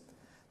purchase it.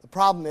 The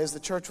problem is the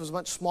church was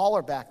much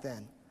smaller back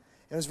then.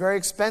 It was very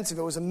expensive.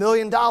 It was $1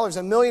 million.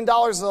 $1 million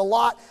is a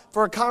lot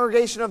for a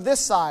congregation of this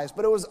size,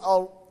 but it was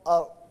a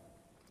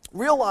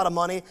real lot of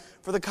money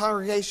for the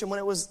congregation when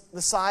it was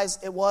the size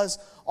it was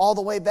all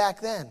the way back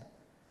then.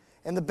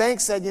 And the bank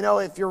said,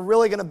 if you're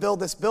really going to build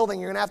this building,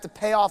 you're going to have to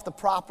pay off the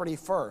property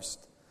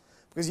first,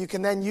 because you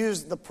can then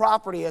use the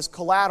property as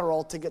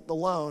collateral to get the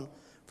loan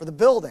for the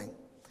building.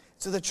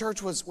 So the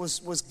church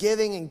was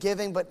giving and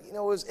giving, but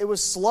it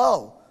was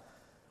slow.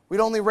 We'd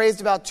only raised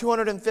about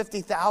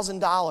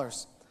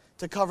 $250,000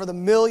 to cover the $1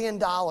 million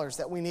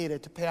that we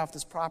needed to pay off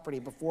this property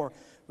before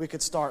we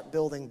could start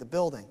building the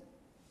building.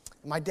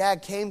 And my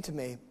dad came to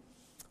me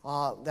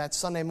that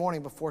Sunday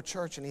morning before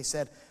church, and he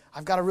said,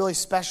 I've got a really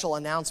special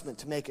announcement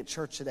to make at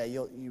church today.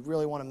 You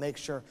really want to make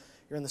sure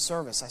you're in the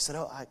service. I said,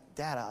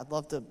 Dad, I'd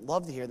love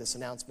to hear this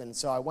announcement. And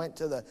so I went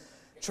to the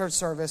church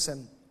service,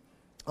 and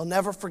I'll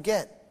never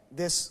forget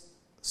this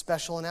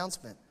special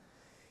announcement.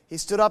 He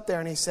stood up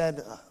there and he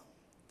said,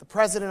 the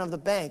president of the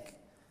bank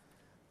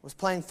was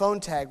playing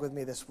phone tag with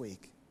me this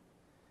week.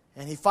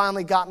 And he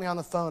finally got me on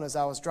the phone as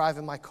I was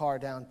driving my car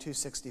down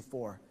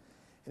 264.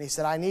 And he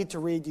said, I need to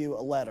read you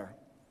a letter.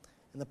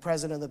 And the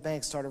president of the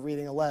bank started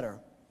reading a letter.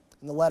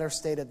 And the letter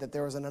stated that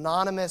there was an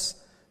anonymous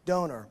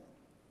donor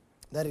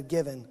that had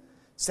given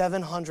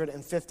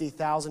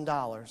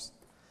 $750,000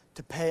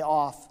 to pay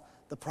off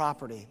the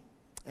property,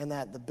 and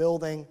that the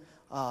building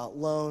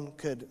loan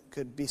could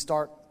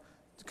start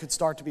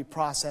to be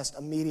processed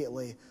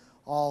immediately.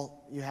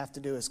 All you have to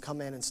do is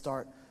come in and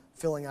start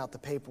filling out the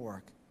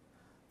paperwork.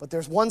 But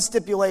there's one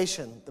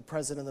stipulation, the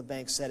president of the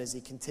bank said as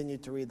he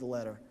continued to read the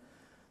letter.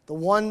 The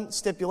one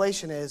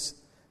stipulation is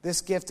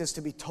this gift is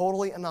to be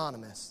totally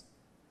anonymous.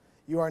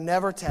 You are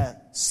never to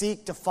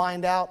seek to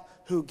find out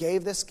who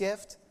gave this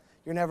gift.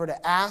 You're never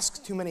to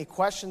ask too many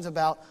questions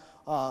about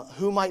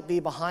who might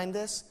be behind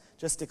this.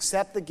 Just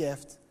accept the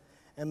gift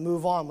and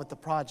move on with the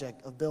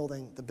project of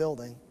building,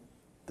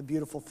 the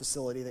beautiful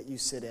facility that you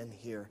sit in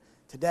here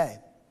today.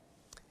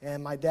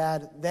 And my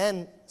dad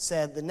then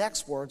said the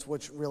next words,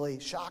 which really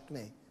shocked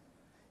me.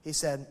 He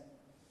said,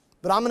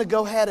 but I'm going to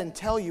go ahead and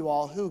tell you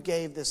all who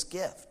gave this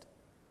gift.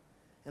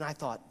 And I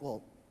thought,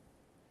 well,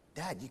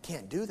 Dad, you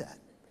can't do that.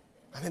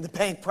 I mean, the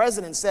bank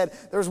president said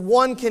there's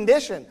one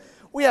condition.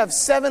 We have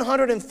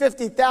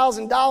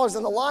 $750,000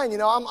 on the line. You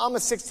know, I'm a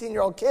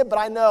 16-year-old kid, but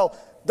I know,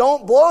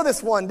 don't blow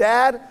this one,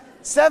 Dad.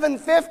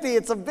 750,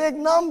 it's a big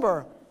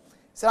number. He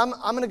said, I'm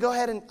going to go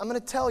ahead and I'm going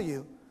to tell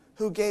you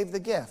who gave the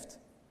gift.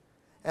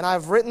 And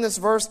I've written this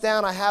verse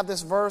down. I have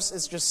this verse.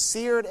 It's just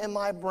seared in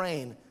my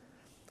brain.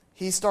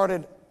 He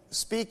started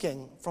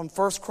speaking from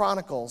 1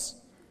 Chronicles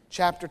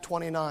chapter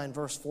 29,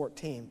 verse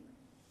 14,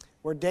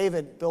 where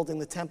David, building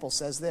the temple,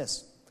 says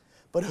this,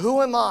 but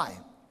who am I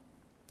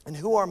and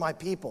who are my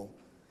people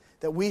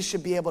that we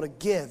should be able to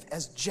give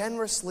as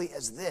generously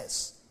as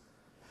this?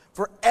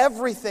 For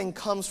everything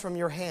comes from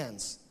your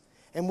hands,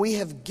 and we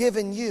have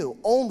given you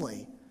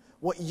only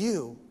what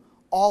you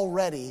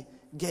already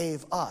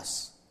gave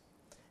us.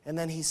 And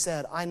then he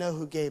said, I know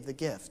who gave the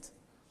gift.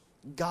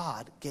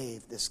 God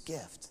gave this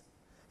gift.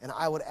 And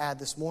I would add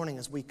this morning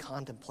as we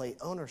contemplate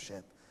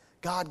ownership,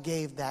 God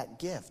gave that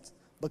gift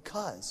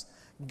because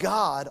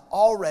God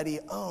already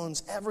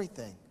owns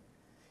everything.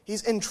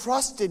 He's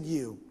entrusted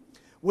you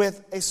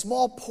with a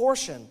small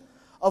portion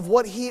of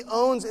what He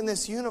owns in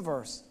this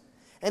universe.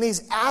 And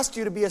He's asked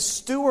you to be a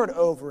steward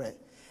over it.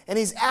 And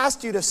He's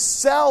asked you to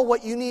sell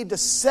what you need to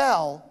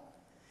sell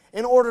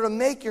in order to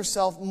make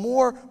yourself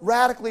more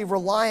radically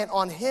reliant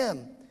on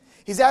Him.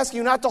 He's asking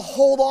you not to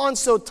hold on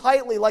so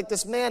tightly like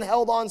this man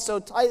held on so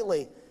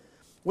tightly,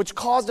 which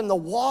caused him to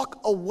walk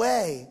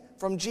away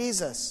from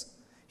Jesus.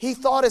 He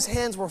thought his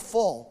hands were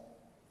full,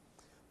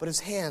 but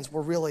his hands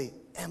were really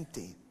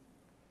empty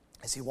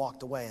as he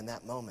walked away in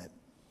that moment.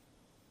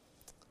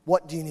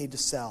 What do you need to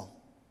sell?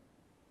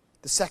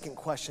 The second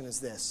question is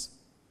this: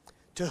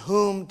 to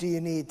whom do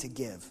you need to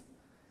give?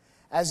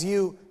 As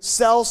you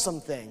sell some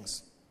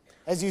things,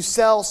 as you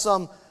sell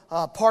some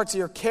parts of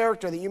your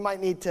character that you might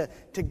need to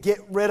get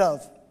rid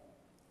of,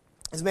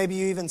 as maybe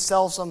you even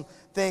sell some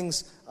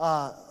things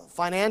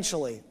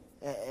financially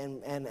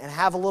and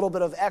have a little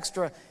bit of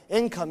extra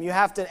income, you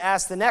have to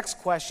ask the next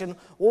question,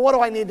 well, what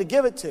do I need to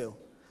give it to?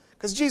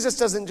 Because Jesus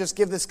doesn't just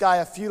give this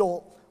guy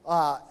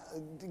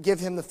give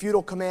him the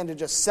futile command to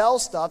just sell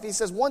stuff. He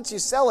says once you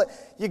sell it,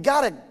 you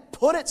got to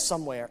put it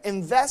somewhere,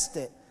 invest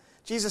it.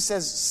 Jesus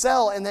says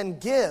sell and then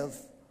give.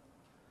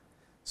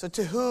 So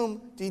to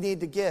whom do you need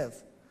to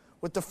give?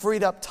 With the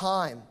freed up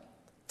time,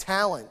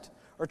 talent,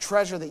 or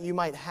treasure that you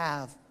might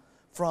have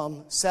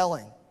from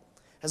selling.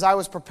 As I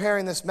was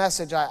preparing this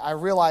message, I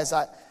realized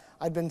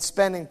I'd been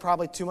spending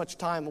probably too much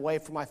time away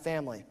from my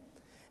family.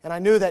 And I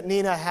knew that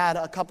Nina had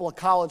a couple of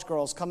college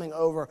girls coming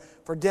over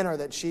for dinner,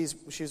 that she's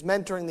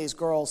mentoring these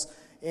girls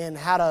in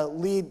how to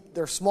lead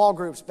their small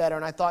groups better.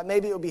 And I thought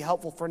maybe it would be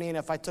helpful for Nina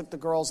if I took the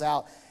girls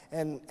out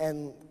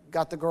and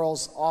got the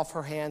girls off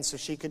her hands so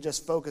she could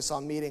just focus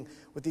on meeting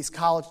with these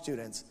college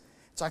students.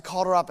 So I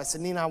called her up. I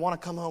said, Nina, I want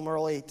to come home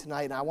early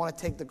tonight, and I want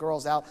to take the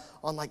girls out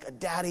on like a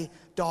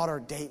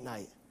daddy-daughter date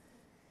night.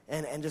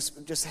 And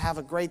just have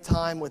a great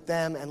time with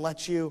them and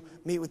let you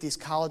meet with these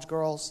college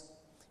girls.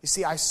 You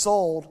see, I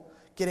sold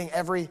getting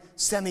every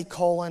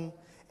semicolon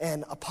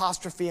and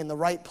apostrophe in the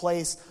right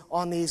place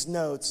on these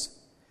notes.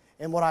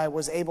 And what I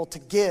was able to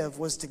give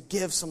was to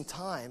give some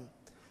time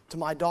to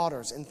my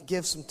daughters and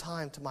give some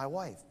time to my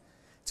wife.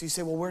 So you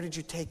say, well, where did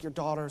you take your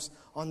daughters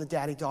on the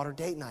daddy-daughter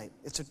date night?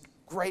 It's a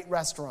great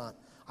restaurant.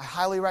 I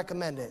highly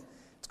recommend it.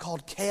 It's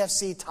called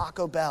KFC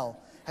Taco Bell.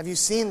 Have you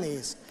seen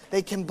these?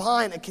 They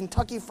combine a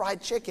Kentucky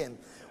Fried Chicken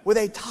with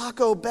a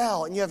Taco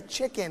Bell, and you have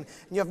chicken,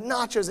 and you have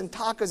nachos and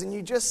tacos, and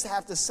you just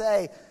have to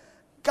say,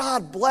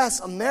 God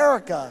bless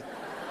America.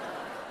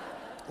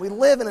 We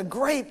live in a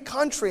great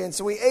country, and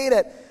so we ate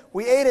at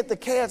the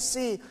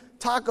KFC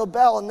Taco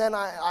Bell, and then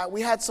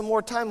we had some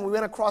more time, and we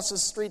went across the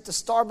street to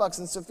Starbucks,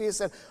 and Sophia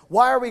said,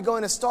 why are we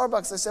going to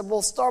Starbucks? I said,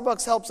 well,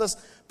 Starbucks helps us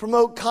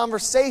promote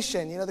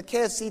conversation. You know, the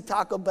KFC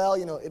Taco Bell,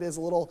 you know, it is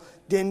a little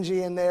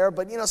dingy in there,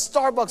 but, you know,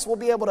 Starbucks, we'll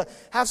be able to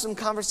have some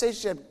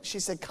conversation. She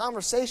said,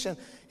 conversation?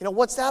 You know,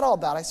 what's that all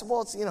about? I said,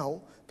 well, it's, you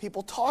know,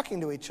 people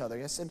talking to each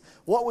other. I said,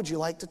 what would you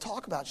like to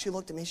talk about? She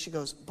looked at me, she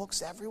goes,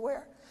 books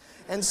everywhere?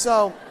 And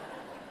so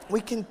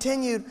we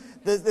continued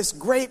this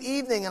great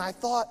evening, and I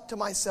thought to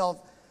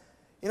myself,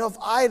 you know, if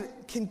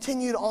I'd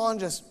continued on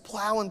just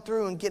plowing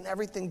through and getting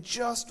everything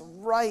just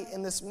right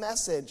in this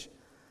message,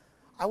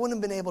 I wouldn't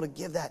have been able to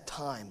give that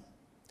time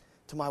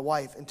to my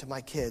wife and to my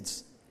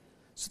kids.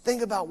 So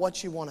think about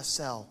what you want to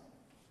sell,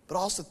 but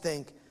also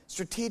think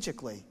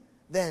strategically,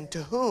 then,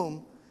 to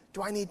whom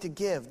do I need to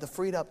give the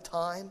freed up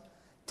time,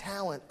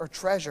 talent or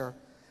treasure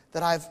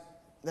that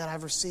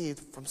I've received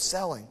from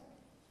selling?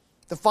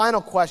 The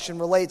final question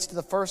relates to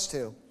the first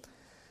two.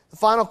 The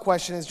final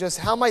question is just,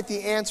 how might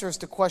the answers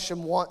to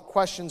questions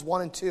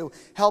 1 and 2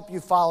 help you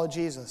follow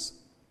Jesus?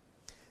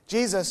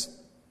 Jesus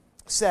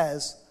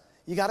says,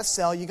 you got to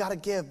sell, you got to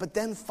give, but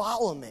then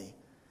follow me.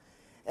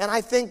 And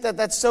I think that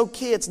that's so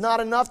key. It's not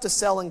enough to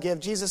sell and give.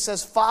 Jesus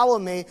says, follow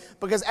me,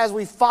 because as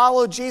we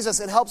follow Jesus,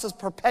 it helps us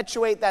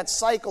perpetuate that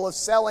cycle of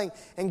selling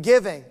and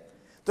giving.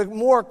 The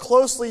more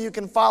closely you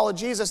can follow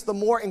Jesus, the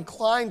more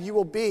inclined you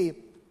will be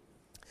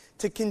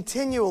to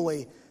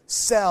continually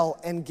sell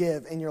and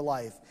give in your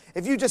life.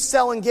 If you just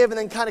sell and give and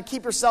then kind of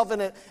keep yourself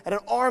at an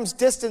arm's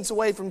distance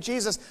away from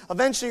Jesus,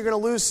 eventually you're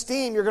going to lose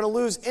steam, you're going to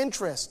lose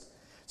interest.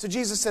 So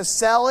Jesus says,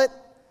 sell it,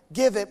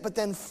 give it, but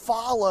then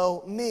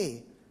follow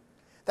me.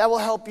 That will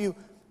help you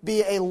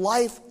be a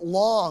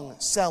lifelong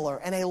seller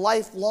and a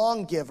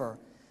lifelong giver,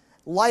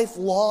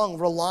 lifelong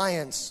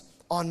reliance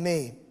on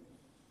me.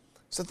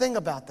 So think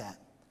about that.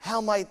 How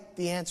might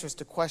the answers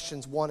to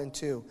questions 1 and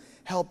 2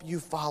 help you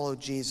follow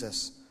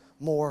Jesus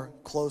more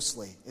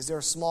closely? Is there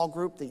a small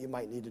group that you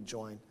might need to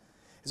join?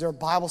 Is there a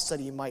Bible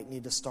study you might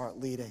need to start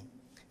leading?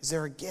 Is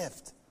there a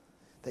gift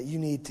that you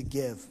need to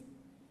give?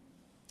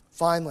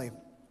 Finally,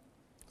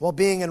 while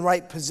being in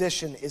right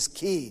position is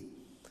key,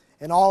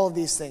 and all of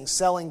these things,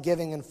 selling,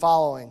 giving, and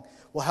following,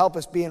 will help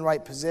us be in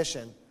right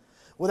position.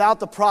 Without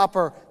the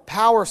proper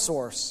power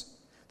source,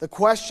 the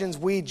questions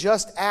we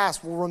just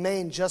asked will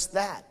remain just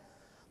that.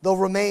 They'll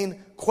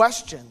remain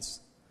questions.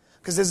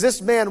 Because as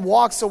this man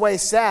walks away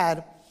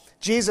sad,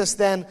 Jesus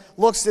then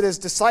looks at his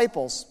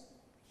disciples.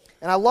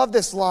 And I love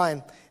this line.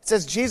 It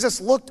says, Jesus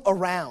looked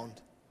around,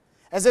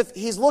 as if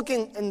he's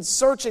looking and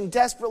searching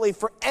desperately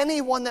for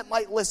anyone that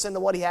might listen to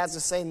what he has to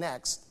say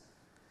next.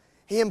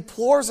 He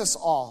implores us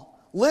all,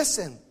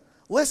 listen,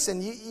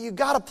 you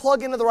got to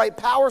plug into the right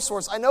power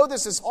source. I know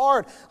this is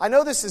hard. I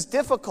know this is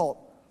difficult.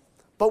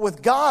 But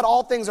with God,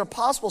 all things are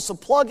possible. So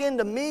plug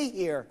into me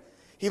here.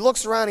 He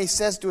looks around, he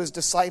says to his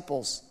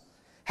disciples,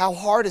 how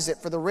hard is it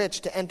for the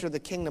rich to enter the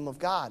kingdom of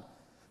God?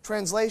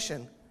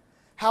 Translation,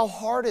 how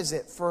hard is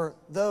it for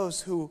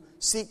those who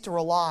seek to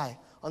rely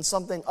on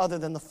something other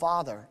than the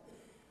Father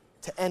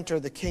to enter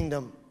the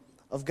kingdom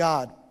of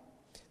God?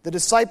 The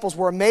disciples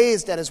were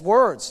amazed at his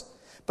words.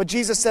 But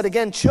Jesus said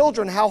again,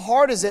 children, how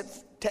hard is it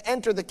to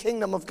enter the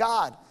kingdom of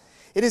God?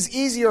 It is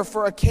easier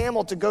for a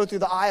camel to go through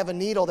the eye of a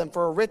needle than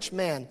for a rich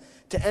man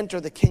to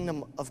enter the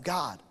kingdom of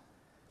God.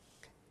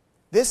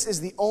 This is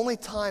the only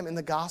time in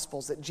the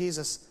Gospels that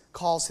Jesus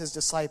calls his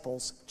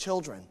disciples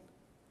children.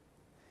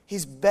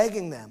 He's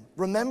begging them,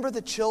 remember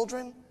the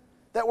children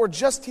that were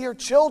just here,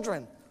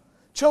 children.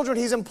 Children,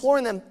 he's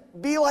imploring them,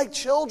 be like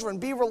children,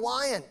 be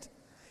reliant.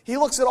 He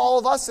looks at all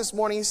of us this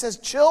morning, he says,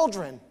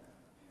 children.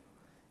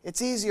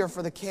 It's easier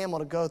for the camel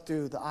to go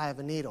through the eye of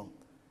a needle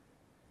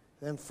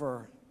than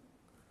for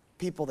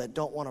people that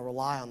don't want to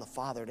rely on the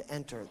Father to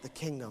enter the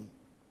kingdom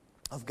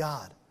of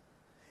God.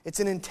 It's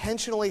an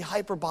intentionally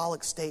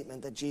hyperbolic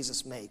statement that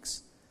Jesus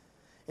makes.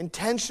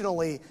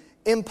 Intentionally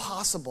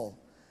impossible.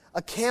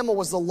 A camel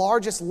was the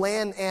largest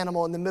land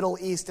animal in the Middle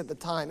East at the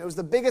time. It was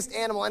the biggest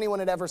animal anyone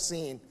had ever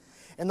seen.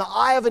 And the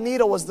eye of a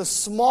needle was the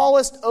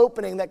smallest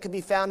opening that could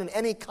be found in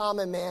any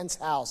common man's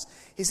house.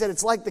 He said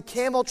it's like the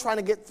camel trying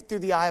to get through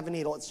the eye of a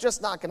needle. It's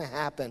just not going to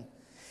happen.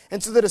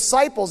 And so the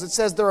disciples, it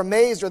says they're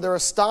amazed or they're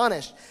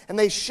astonished. And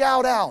they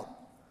shout out,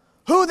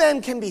 who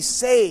then can be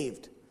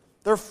saved?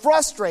 They're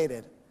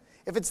frustrated.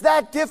 If it's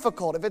that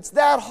difficult, if it's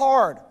that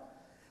hard,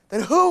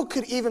 then who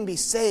could even be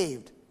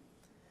saved?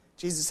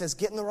 Jesus says,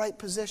 get in the right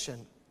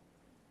position,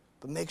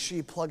 but make sure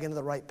you plug into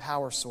the right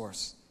power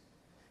source.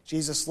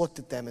 Jesus looked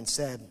at them and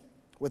said,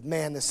 with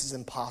man this is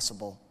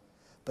impossible,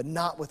 but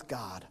not with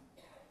God.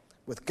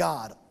 With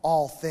God,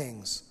 all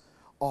things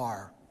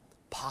are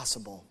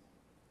possible.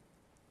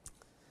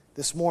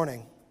 This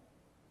morning,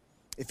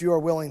 if you are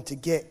willing to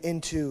get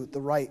into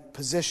the right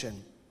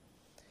position,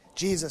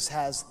 Jesus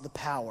has the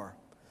power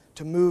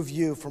to move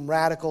you from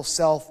radical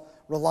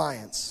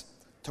self-reliance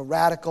to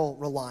radical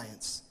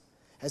reliance.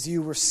 As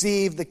you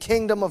receive the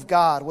kingdom of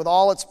God with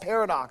all its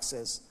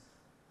paradoxes,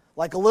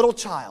 like a little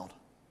child,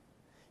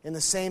 in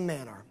the same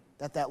manner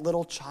that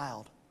little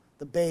child,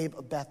 the babe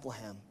of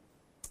Bethlehem,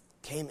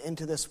 came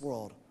into this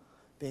world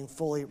being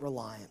fully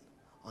reliant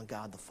on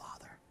God the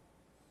Father.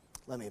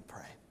 Let me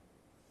pray.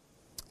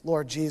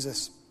 Lord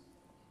Jesus,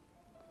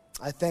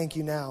 I thank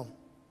you now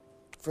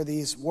for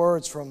these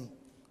words from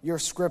your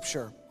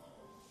scripture.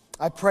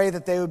 I pray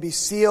that they would be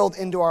sealed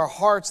into our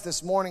hearts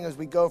this morning as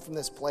we go from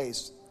this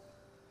place.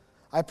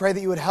 I pray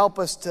that you would help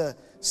us to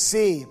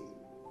see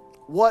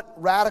what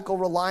radical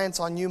reliance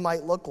on you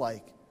might look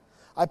like.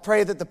 I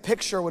pray that the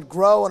picture would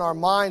grow in our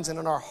minds and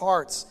in our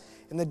hearts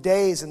in the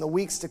days and the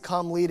weeks to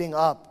come leading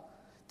up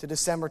to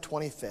December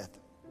 25th.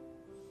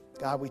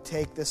 God, we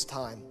take this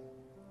time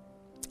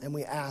and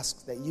we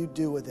ask that you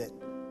do with it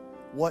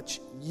what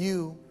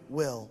you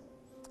will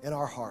in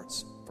our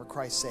hearts. For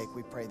Christ's sake,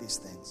 we pray these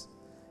things.